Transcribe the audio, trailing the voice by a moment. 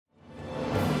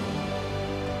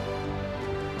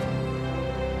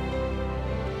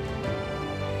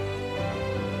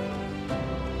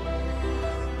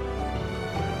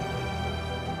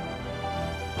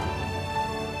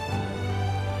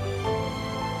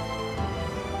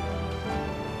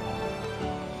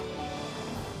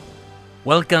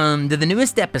Welcome to the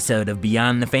newest episode of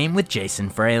Beyond the Fame with Jason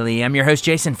Fraley. I'm your host,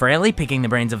 Jason Fraley, picking the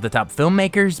brains of the top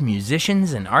filmmakers,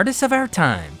 musicians, and artists of our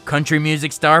time. Country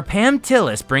music star Pam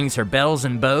Tillis brings her Bells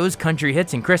and Bows, Country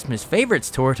Hits, and Christmas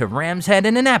Favorites tour to Rams Head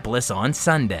in Annapolis on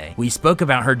Sunday. We spoke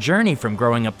about her journey from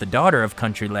growing up the daughter of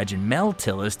country legend Mel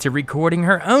Tillis to recording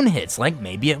her own hits like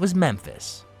Maybe It Was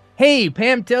Memphis. Hey,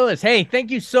 Pam Tillis. Hey, thank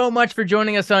you so much for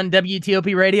joining us on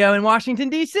WTOP Radio in Washington,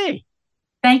 D.C.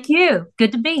 Thank you.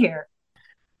 Good to be here.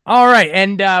 All right,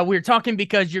 and we're talking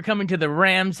because you're coming to the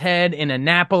Rams Head in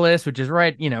Annapolis, which is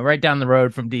right down the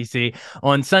road from DC,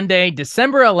 on Sunday,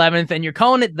 December 11th, and you're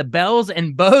calling it the Bells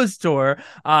and Bows Tour,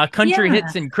 Country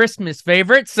Hits and Christmas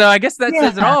Favorites. So I guess that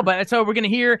says it all. But so we're gonna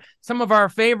hear some of our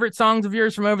favorite songs of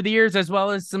yours from over the years, as well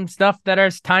as some stuff that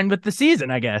are timed with the season,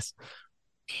 I guess.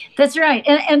 That's right,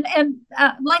 and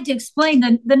I'd like to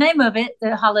explain the name of it,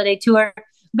 the holiday tour.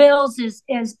 Bells is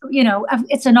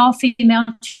it's an all-female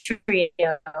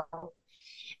trio,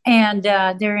 and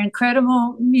they're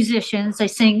incredible musicians. They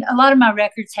sing. A lot of my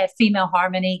records have female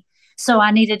harmony, so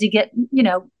I needed to get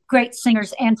great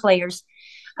singers and players,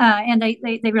 and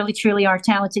they really truly are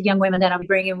talented young women that I'm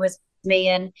bringing with me.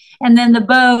 And then the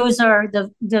bows are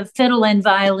the fiddle and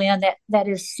violin that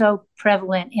is so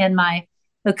prevalent in my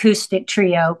acoustic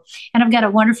trio, and I've got a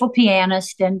wonderful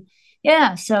pianist. And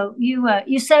yeah, so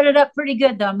you set it up pretty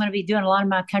good, though. I'm going to be doing a lot of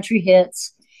my country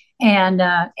hits and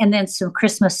then some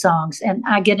Christmas songs. And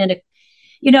I get into,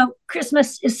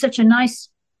 Christmas is such a nice,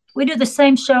 we do the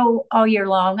same show all year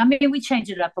long. I mean, we change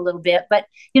it up a little bit, but,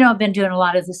 I've been doing a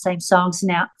lot of the same songs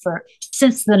now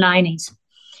since the 90s.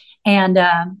 And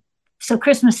so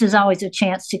Christmas is always a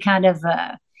chance to kind of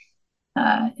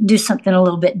do something a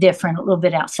little bit different, a little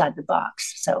bit outside the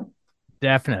box. So.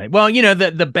 Definitely. Well,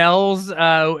 the bells,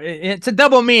 it's a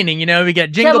double meaning, we got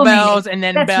jingle double bells meaning. and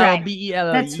then That's bell, right.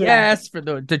 B-E-L-L-E-S That's right.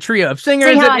 for the trio of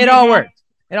singers. It all works.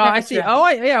 I see.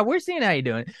 Right. Yeah, we're seeing how you're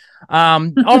doing.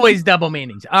 Always double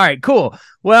meanings. All right, cool.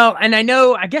 Well, and I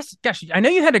know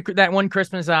you had that one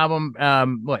Christmas album,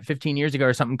 15 years ago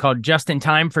or something called Just in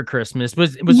Time for Christmas.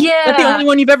 Was that the only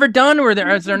one you've ever done, or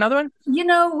is there another one?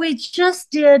 We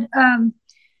just did,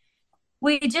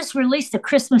 we just released a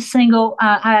Christmas single.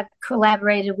 I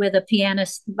collaborated with a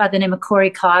pianist by the name of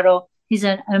Corey Cottle. He's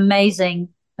an amazing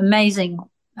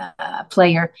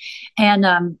player.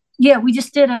 And we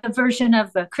just did a version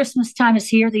of Christmas Time Is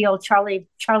Here, the old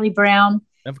Charlie Brown.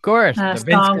 Of course, the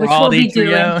song, which we'll be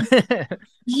doing.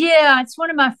 Yeah, it's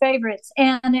one of my favorites.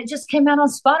 And it just came out on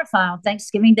Spotify on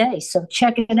Thanksgiving Day. So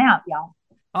check it out, y'all.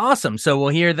 Awesome. So we'll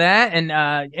hear that.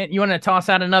 And you want to toss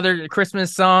out another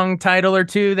Christmas song title or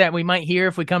two that we might hear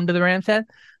if we come to the Rams Head?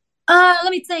 Let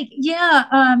me think.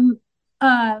 Yeah.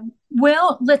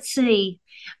 Well, let's see.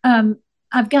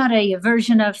 I've got a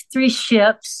version of Three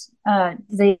Ships,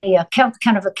 the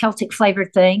kind of a Celtic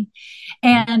flavored thing.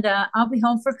 And I'll Be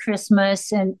Home for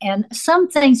Christmas, and some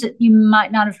things that you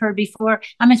might not have heard before.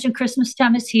 I mentioned Christmas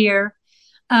Time Is Here.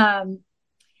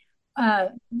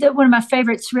 One of my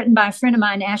favorites, written by a friend of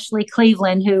mine, Ashley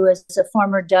Cleveland, who is a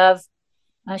former Dove.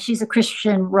 She's a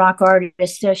Christian rock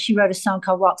artist. She wrote a song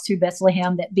called Walk Through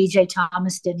Bethlehem that B.J.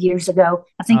 Thomas did years ago.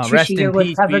 I think Trisha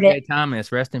Yearwood covered it. B.J.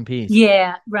 Thomas, rest in peace.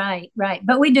 Yeah, right.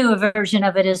 But we do a version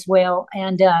of it as well.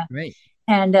 And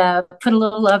Put a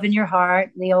Little Love in Your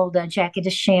Heart, the old Jackie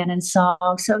DeShannon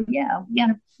song. So yeah,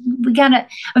 we got a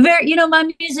very,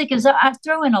 my music is, I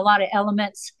throw in a lot of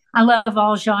elements. I love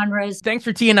all genres. Thanks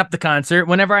for teeing up the concert.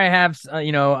 Whenever I have,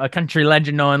 a country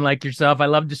legend on like yourself, I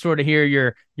love to sort of hear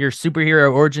your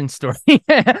superhero origin story.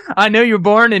 I know you were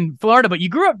born in Florida, but you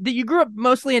grew up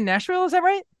mostly in Nashville. Is that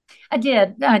right? I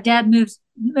did. Dad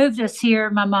moved us here,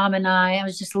 my mom and I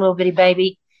was just a little bitty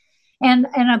baby. And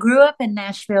I grew up in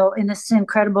Nashville in this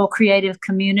incredible creative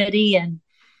community, and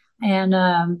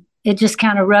it just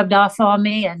kind of rubbed off on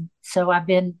me. And so I've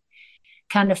been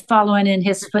kind of following in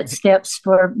his footsteps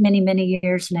for many, many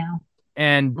years now.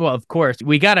 And, well, of course,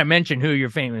 we got to mention who your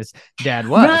famous dad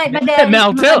was. Right, my dad.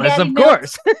 Mel Tillis, of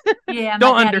course. Yeah.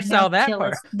 Don't undersell that Tillis,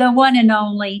 part. the one and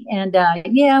only. And,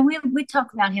 we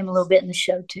talk about him a little bit in the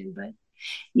show, too. But,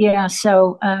 yeah,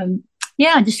 so,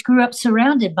 I just grew up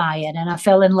surrounded by it, and I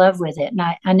fell in love with it. And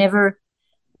I never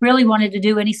really wanted to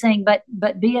do anything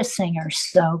but be a singer,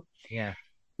 so. Yeah.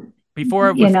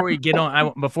 Before we get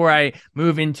on, before I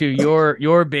move into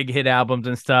your big hit albums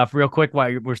and stuff, real quick,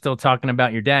 while we're still talking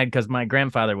about your dad, because my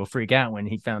grandfather will freak out when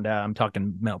he found out I'm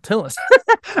talking Mel Tillis.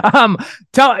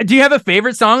 Do you have a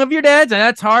favorite song of your dad's? And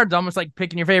that's hard. It's almost like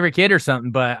picking your favorite kid or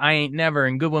something. But I Ain't Never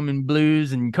and Good Woman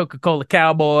Blues and Coca-Cola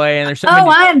Cowboy, and there's so many.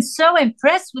 I am so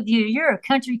impressed with you. You're a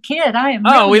country kid. I am.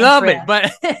 Oh, really we love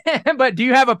impressed. it. But do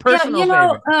you have a personal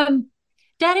favorite?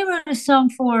 Daddy wrote a song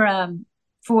for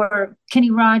for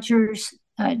Kenny Rogers,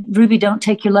 Ruby, Don't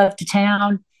Take Your Love to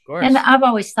Town. And I've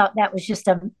always thought that was just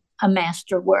a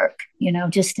masterwork,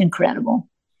 just incredible.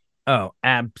 Oh,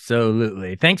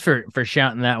 absolutely. Thanks for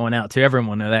shouting that one out too. Everyone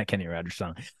will know that Kenny Rogers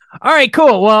song. All right,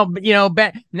 cool. Well,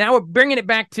 now we're bringing it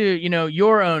back to,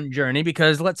 your own journey,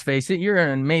 because let's face it, you're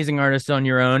an amazing artist on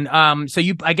your own. So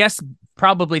I guess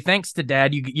probably thanks to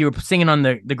Dad, you were singing on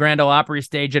the Grand Ole Opry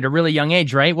stage at a really young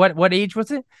age, right? What age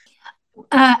was it?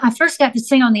 I first got to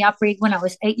sing on the Opry when I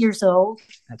was 8 years old.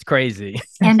 That's crazy.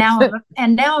 and now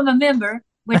I'm a member,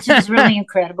 which is really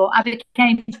incredible. I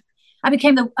became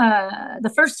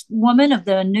the first woman of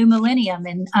the new millennium,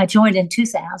 and I joined in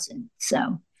 2000.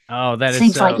 So that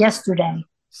seems like yesterday.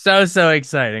 So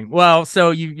exciting. Well,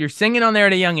 so you're singing on there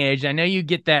at a young age. I know you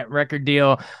get that record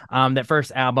deal, that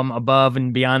first album, Above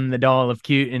and Beyond the Doll of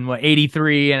Cute, in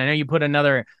 83, and I know you put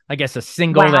another, I guess, a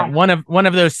single, that one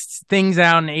of those things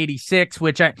out in 86,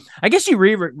 which I guess you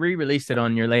re-released it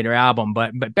on your later album,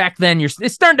 but back then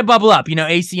it's starting to bubble up.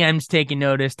 ACM's taking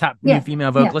notice, top new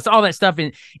female vocalist, all that stuff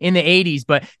in the 80s.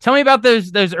 But tell me about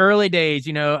those early days,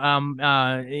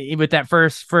 with that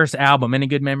first album. Any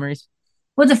good memories?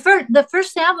 Well, the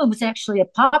first album was actually a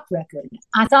pop record.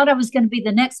 I thought I was going to be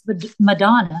the next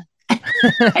Madonna.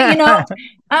 I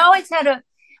always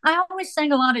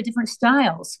sang a lot of different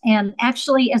styles. And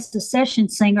actually, as a session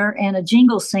singer and a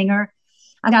jingle singer,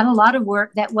 I got a lot of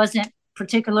work that wasn't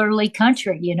particularly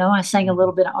country. I sang a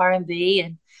little bit of R&B,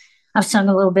 and I've sung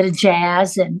a little bit of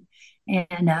jazz, and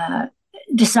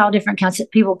just all different kinds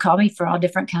of people call me for all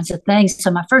different kinds of things.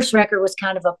 So my first record was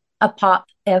kind of a pop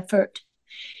effort.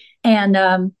 And,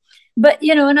 but,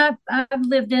 and I've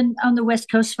lived on the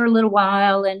West Coast for a little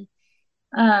while, and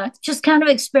just kind of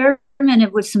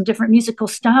experimented with some different musical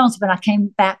styles, but I came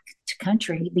back to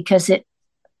country because it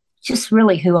just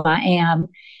really who I am.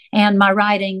 And my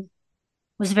writing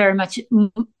was very much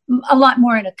a lot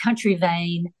more in a country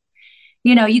vein.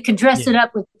 You can dress it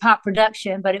up with pop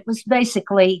production, but it was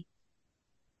basically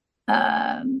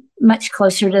much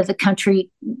closer to the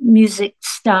country music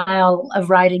style of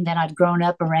writing that I'd grown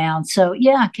up around. So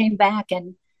I came back,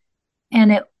 and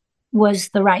it was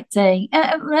the right thing.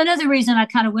 Another reason I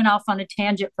kind of went off on a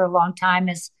tangent for a long time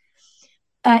is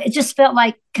it just felt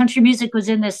like country music was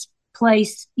in this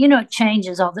place. It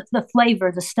changes all the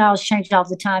flavor, the styles changed all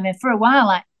the time. And for a while,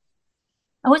 I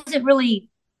wasn't really,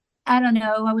 I don't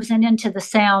know, I wasn't into the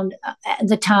sound at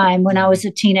the time. When I was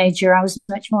a teenager, I was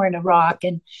much more into rock,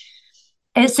 and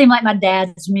it seemed like my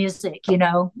dad's music,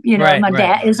 my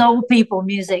dad is old people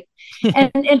music. And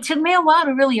it took me a while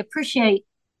to really appreciate,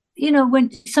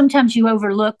 when sometimes you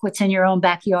overlook what's in your own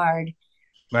backyard.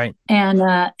 Right. And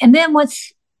then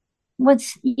once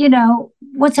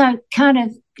I kind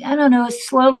of, I don't know, it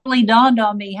slowly dawned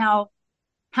on me how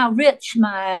rich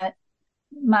my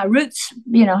roots,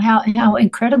 how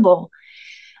incredible.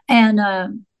 And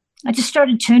I just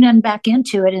started tuning back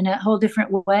into it in a whole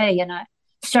different way. And I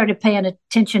started paying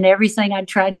attention to everything I'd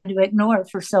tried to ignore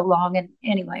for so long. And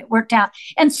anyway, it worked out.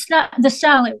 And the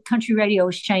style of country radio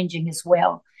was changing as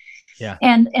well. Yeah.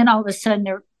 And all of a sudden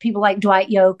there were people like Dwight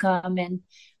Yoakam and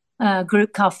a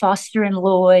group called Foster and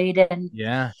Lloyd, and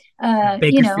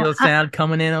Bakersfield sound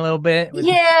coming in a little bit.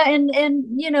 And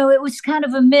it was kind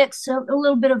of a mix of a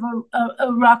little bit of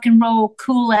a rock and roll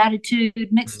cool attitude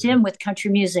mixed in with country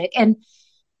music. And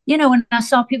when I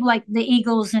saw people like the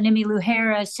Eagles and Emmylou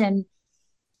Harris and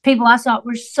people I thought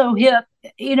were so hip,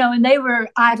 and they were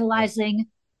idolizing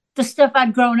the stuff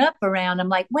I'd grown up around. I'm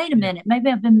like, wait a minute,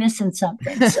 maybe I've been missing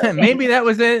something. So, maybe that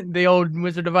was it. The old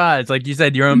Wizard of Oz, like you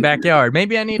said, your own backyard.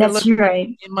 Maybe I need to look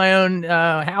in my own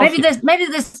house. Maybe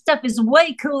this stuff is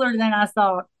way cooler than I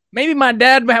thought. Maybe my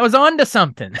dad was onto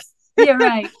something. Yeah,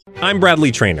 right. I'm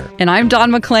Bradley Trainer. And I'm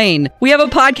Don McClain. We have a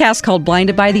podcast called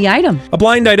Blinded by the Item. A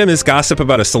blind item is gossip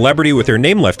about a celebrity with their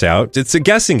name left out. It's a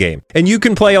guessing game, and you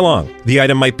can play along. The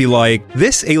item might be like,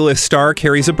 this A-list star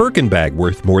carries a Birkin bag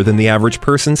worth more than the average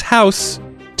person's house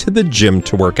to the gym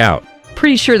to work out.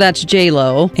 Pretty sure that's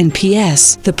J-Lo. And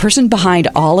P.S. the person behind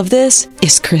all of this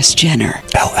is Kris Jenner,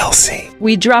 LLC.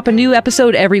 We drop a new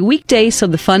episode every weekday so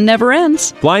the fun never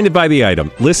ends. Blinded by the Item.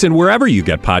 Listen wherever you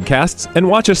get podcasts and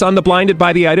watch us on the Blinded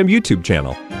by the Item YouTube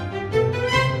channel.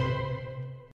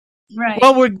 Right.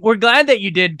 Well, we're glad that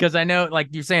you did, because I know, like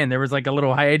you're saying, there was like a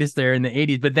little hiatus there in the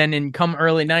 80s, but then in come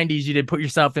early 90s, you did Put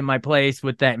Yourself in My Place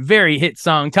with that very hit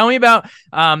song. Tell me about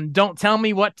Don't Tell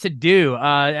Me What to Do.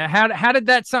 How did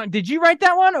that song, did you write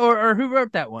that one, or who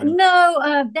wrote that one?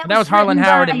 No, that was Harlan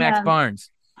Howard and Max Barnes.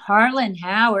 Harlan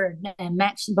Howard and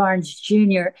Max Barnes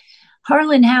Jr.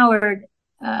 Harlan Howard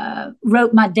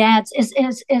wrote my dad's,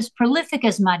 as prolific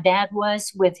as my dad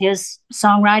was with his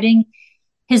songwriting.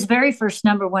 his very first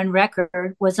number one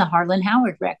record was a Harlan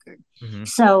Howard record. Mm-hmm.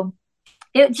 So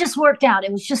it just worked out.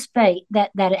 It was just fate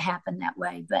that it happened that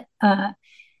way. But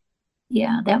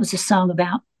yeah, that was a song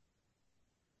about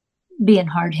being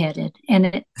hard-headed, and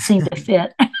it seemed to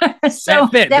fit. So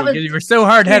because you were so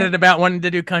hard-headed about wanting to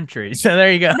do country. So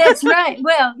there you go. That's right.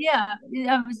 Well, yeah,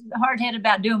 I was hard-headed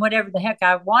about doing whatever the heck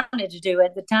I wanted to do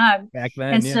at the time back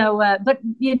then. And so, but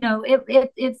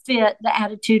it fit. The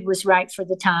attitude was right for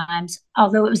the times,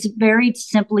 although it was very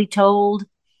simply told.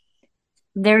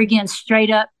 There again, straight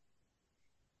up,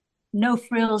 no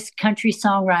frills country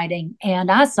songwriting. And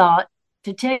I thought,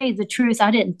 to tell you the truth,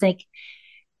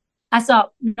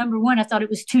 number one, I thought it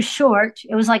was too short.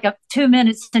 It was like 2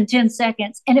 minutes and 10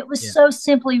 seconds. And it was so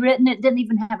simply written. It didn't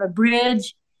even have a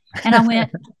bridge. And I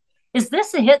went, is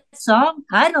this a hit song?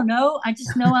 I don't know. I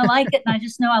just know I like it. And I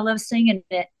just know I love singing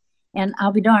it. And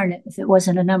I'll be darned if it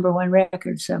wasn't a number one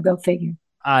record. So go figure.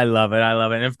 I love it.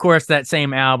 And of course, that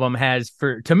same album has,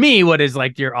 to me, what is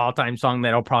like your all-time song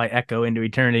that'll probably echo into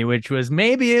eternity, which was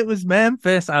Maybe It Was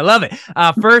Memphis. I love it.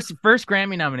 First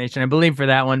Grammy nomination, I believe, for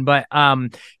that one. But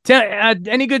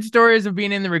any good stories of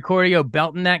being in the recordio,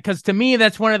 belting that? Because to me,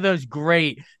 that's one of those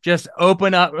great, just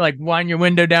open up, like wind your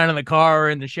window down in the car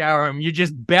or in the shower, and you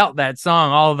just belt that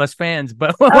song, all of us fans.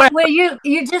 But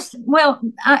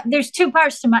there's two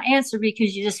parts to my answer,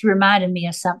 because you just reminded me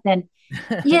of something.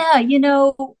 Yeah,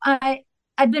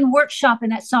 I'd been workshopping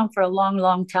that song for a long,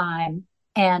 long time,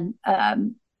 and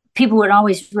people would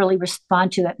always really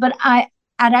respond to it. But I'd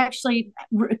actually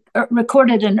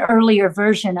recorded an earlier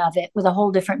version of it with a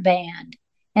whole different band,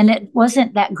 and it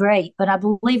wasn't that great. But I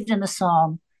believed in the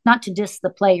song, not to diss the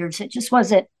players. It just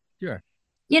wasn't. Sure.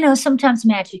 Sometimes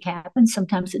magic happens,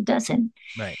 sometimes it doesn't.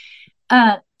 Right.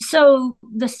 So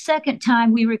the second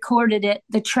time we recorded it,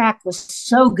 the track was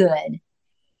so good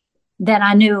that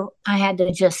I knew I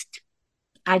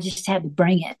just had to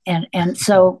bring it. And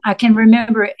so I can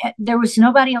remember there was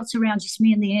nobody else around, just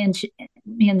me and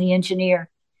the engineer,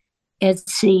 Ed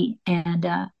C. And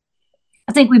I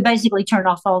think we basically turned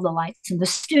off all the lights in the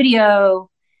studio,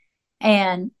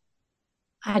 and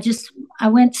I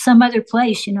went some other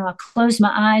place. I closed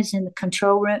my eyes in the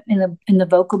control room, in the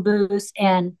vocal booth,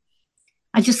 and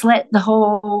I just let the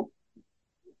whole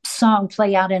song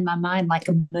play out in my mind like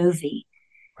a movie.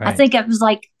 Right. I think it was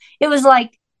like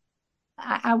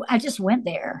I just went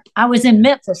there. I was in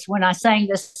Memphis when I sang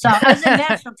this song. I was in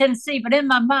Nashville, Tennessee, but in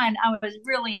my mind, I was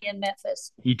really in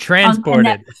Memphis. You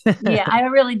transported. Yeah, I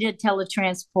really did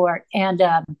teletransport, and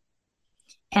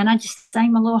I just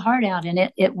sang my little heart out,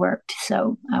 and it worked.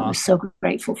 So I was so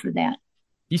grateful for that.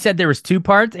 You said there was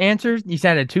answers? You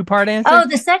said a 2-part answer? Oh,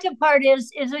 the second part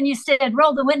is when you said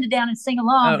roll the window down and sing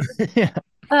along. Oh, yeah.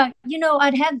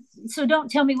 So Don't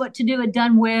Tell Me What to Do had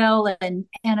done well, and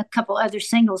a couple other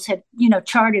singles had,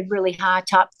 charted really high,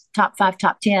 top 5,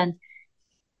 top 10.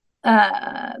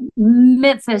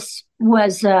 Memphis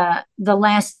was the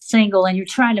last single, and you're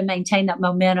trying to maintain that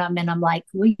momentum. And I'm like,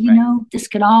 well, this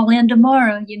could all end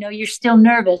tomorrow. You're still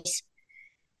nervous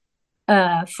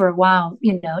for a while.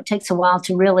 It takes a while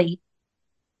to really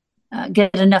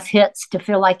get enough hits to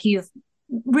feel like you've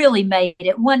really made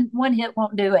it. One hit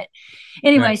won't do it.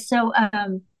 Anyway, right. So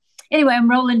I'm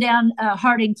rolling down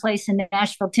Harding Place in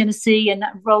Nashville, Tennessee, and I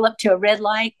roll up to a red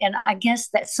light, and I guess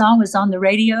that song was on the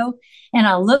radio, and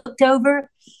I looked over,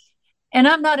 and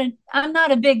I'm not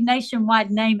a big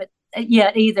nationwide name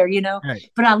yet either,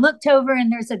 right. But I looked over,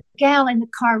 and there's a gal in the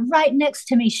car right next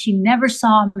to me. She never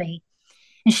saw me,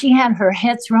 and she had her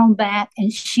head thrown back,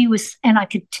 and I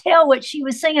could tell what she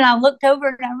was singing. I looked over,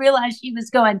 and I realized she was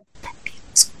going,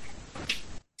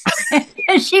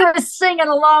 and she was singing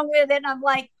along with it, and I'm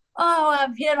like, oh,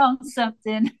 I've hit on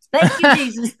something. Thank you,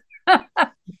 Jesus.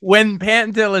 When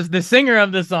Pam Tillis, the singer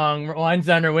of the song, winds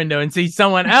down her window and sees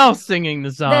someone else singing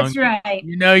the song, that's right.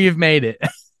 You've made it.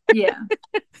 Yeah.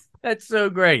 That's so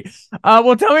great.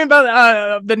 Well, tell me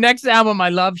about the next album. I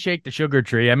love Shake the Sugar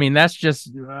Tree. I mean, that's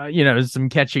just, some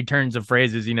catchy turns of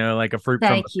phrases, like a fruit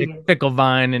from a pickle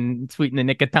vine and sweet in the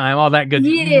nick of time, all that good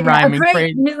rhyming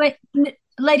phrase.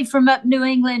 Lady from up New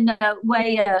England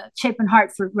way, Chapin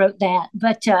Hartford wrote that.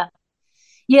 But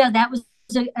that was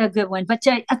a good one. But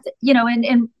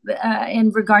in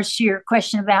regards to your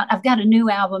question about, I've got a new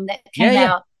album that came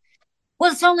out.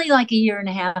 Well, it's only like a year and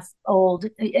a half old,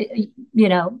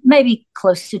 maybe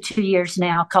close to 2 years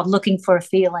now, called Looking for a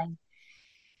Feeling.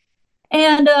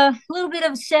 And a little bit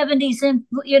of 70s, and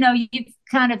you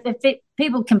kind of,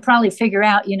 people can probably figure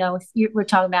out, if we're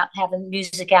talking about having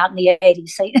music out in the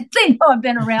 80s, they know I've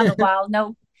been around a while.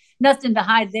 No, nothing to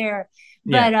hide there.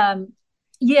 Yeah.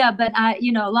 But but I,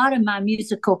 a lot of my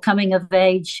musical coming of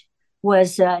age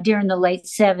was during the late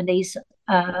 70s.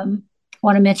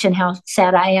 Want to mention how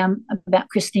sad I am about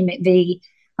Christine McVie.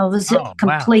 I was a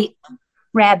complete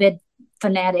rabid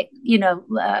fanatic.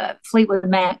 Fleetwood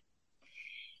Mac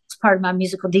is part of my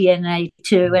musical DNA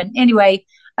too. And anyway,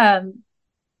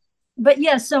 but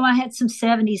yeah, so I had some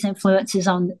 70s influences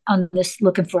on this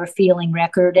Looking for a Feeling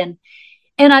record. And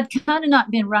I'd kind of not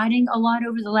been writing a lot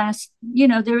over the last,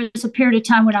 there was a period of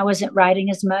time when I wasn't writing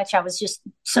as much. I was just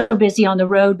so busy on the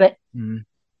road, but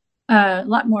a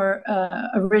lot more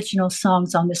original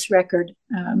songs on this record.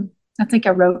 I think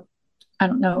I wrote,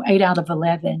 8 out of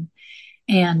 11.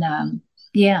 And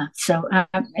so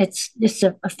it's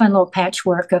a fun little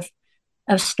patchwork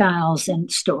of styles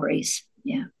and stories.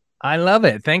 Yeah. I love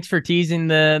it. Thanks for teasing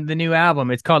the new album.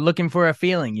 It's called Looking for a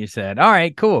Feeling, you said. All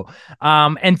right, cool.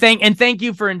 And thank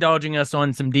you for indulging us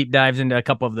on some deep dives into a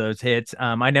couple of those hits.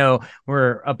 I know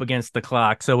we're up against the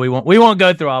clock, so we won't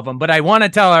go through all of them, but I want to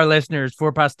tell our listeners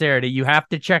for posterity, you have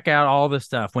to check out all the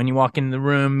stuff. When you walk in the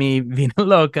room, Me, Vina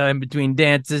Loca, In Between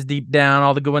Dances, Deep Down,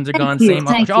 All the Good Ones Are Gone, Same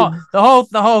Old,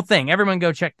 the whole thing. Everyone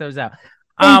go check those out.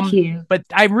 Thank you. But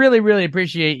I really, really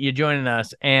appreciate you joining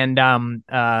us. And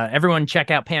everyone check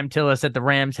out Pam Tillis at the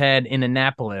Ram's Head in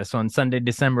Annapolis on Sunday,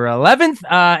 December 11th.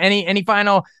 Any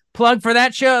final plug for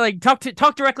that show? Like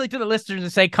talk directly to the listeners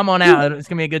and say, come on out. It's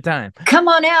going to be a good time. Come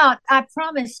on out. I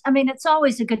promise. I mean, it's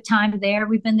always a good time there.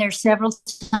 We've been there several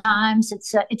times.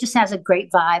 It just has a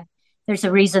great vibe. There's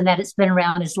a reason that it's been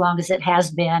around as long as it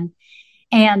has been.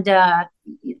 And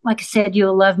like I said,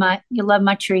 you'll love my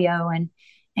trio.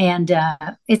 And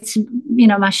it's,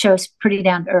 my show's pretty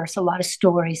down to earth, a lot of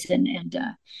stories and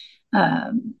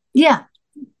yeah.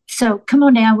 So come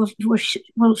on down.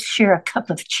 We'll share a cup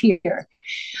of cheer.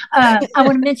 I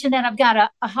want to mention that I've got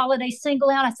a holiday single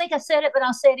out. I think I said it, but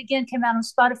I'll say it again. Came out on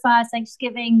Spotify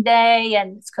Thanksgiving Day.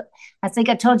 And I think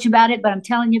I told you about it, but I'm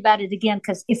telling you about it again,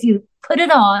 because if you put it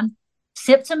on,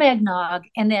 sip some eggnog,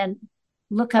 and then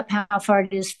look up how far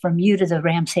it is from you to the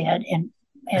Ram's Head, and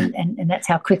that's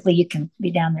how quickly you can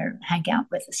be down there and hang out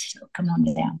with us. So come on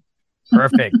down.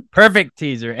 Perfect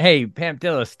teaser. Hey, Pam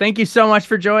Tillis, thank you so much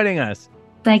for joining us.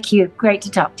 Thank you. Great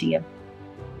to talk to you.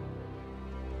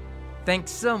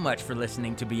 Thanks so much for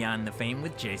listening to Beyond the Fame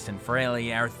with Jason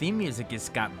Fraley. Our theme music is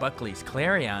Scott Buckley's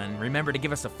Clarion. Remember to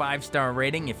give us a 5-star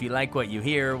rating if you like what you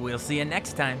hear. We'll see you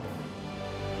next time.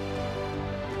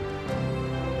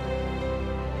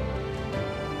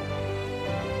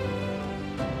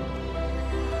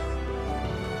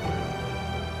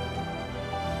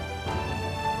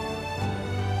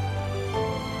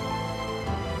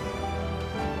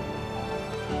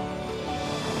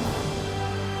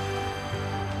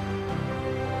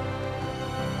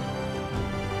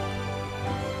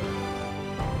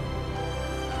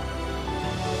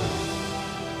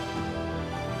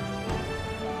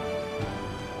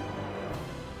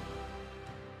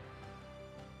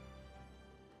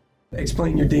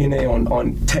 Explain your DNA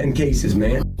on 10 cases,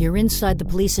 man. You're inside the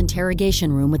police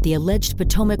interrogation room with the alleged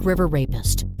Potomac River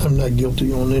rapist. I'm not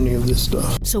guilty on any of this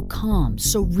stuff. So calm,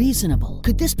 so reasonable.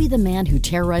 Could this be the man who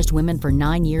terrorized women for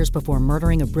 9 years before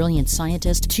murdering a brilliant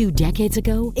scientist 2 decades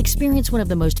ago? Experience one of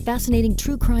the most fascinating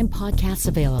true crime podcasts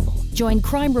available. Join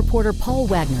crime reporter Paul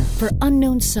Wagner for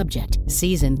Unknown Subject,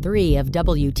 Season 3 of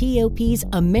WTOP's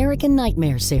American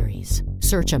Nightmare series.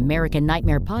 Search American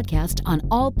Nightmare Podcast on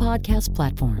all podcast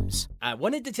platforms. I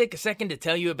wanted to take a second to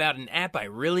tell you about an app I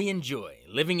really enjoy.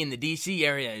 Living in the DC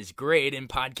area is great, and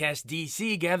Podcast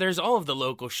DC gathers all of the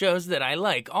local shows that I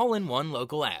like all in one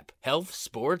local app. Health,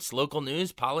 sports, local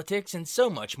news, politics, and so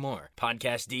much more.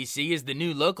 Podcast DC is the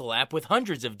new local app with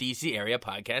hundreds of DC area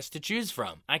podcasts to choose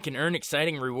from. I can earn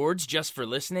exciting rewards just for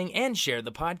listening and share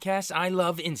the podcasts I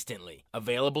love instantly.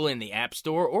 Available in the App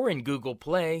Store or in Google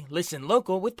Play. Listen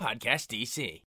local with Podcast DC.